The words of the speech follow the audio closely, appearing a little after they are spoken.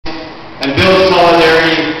and build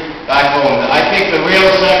solidarity back home. I think the rail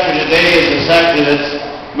sector today is a sector that's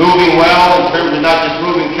moving well in terms of not just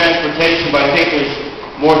moving transportation, but I think there's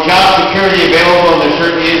more job security available, and there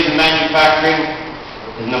certainly is in manufacturing.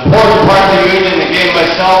 It's an important part of the union. Again,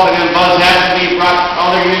 myself and then Buzz Hargrove brought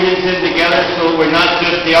other unions in together, so we're not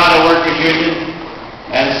just the auto workers union.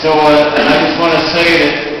 And so, and I just want to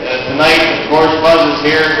say that tonight, of course, Buzz is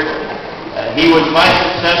here. He was my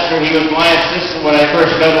successor. He was my assistant when I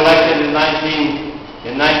first got elected in 88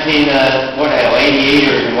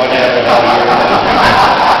 or whatever.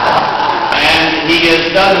 And he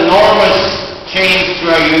has done enormous change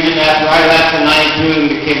to our union after I left in 92 and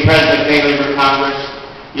became president of the Labor Congress.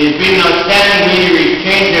 He's been an outstanding leader. He's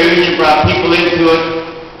changed our union, brought people into it.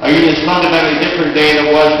 Our union is fundamentally different today than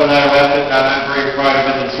it was when I left it, and I'm very proud of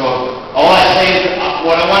it. And so, all I say is,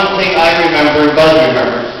 one thing I remember, Buzz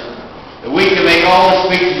remembers, that we can make all the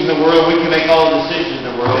speeches in the world, we can make all the decisions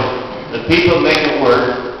in the world, the people make it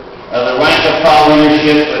work. The rank and file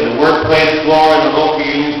leadership and the workplace floor and the local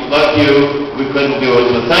unions, without you, we couldn't do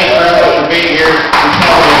it. So thanks very much for being here and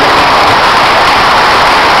celebrating.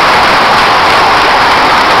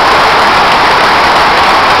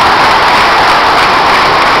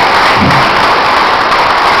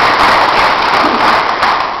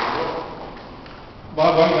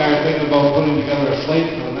 Bob White and I are thinking about putting together a slate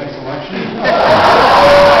for the next election.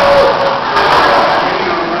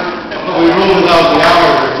 We ruled out the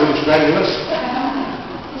hours are too strenuous.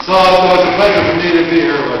 So it's a pleasure for me to be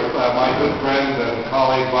here with my good friend and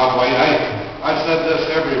colleague Bob White. I've said this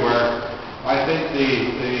everywhere. I think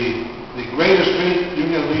the greatest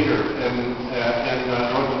union leader in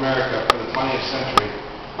North America for the 20th century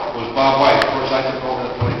was Bob White. Of course, I took over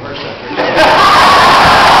the 21st century.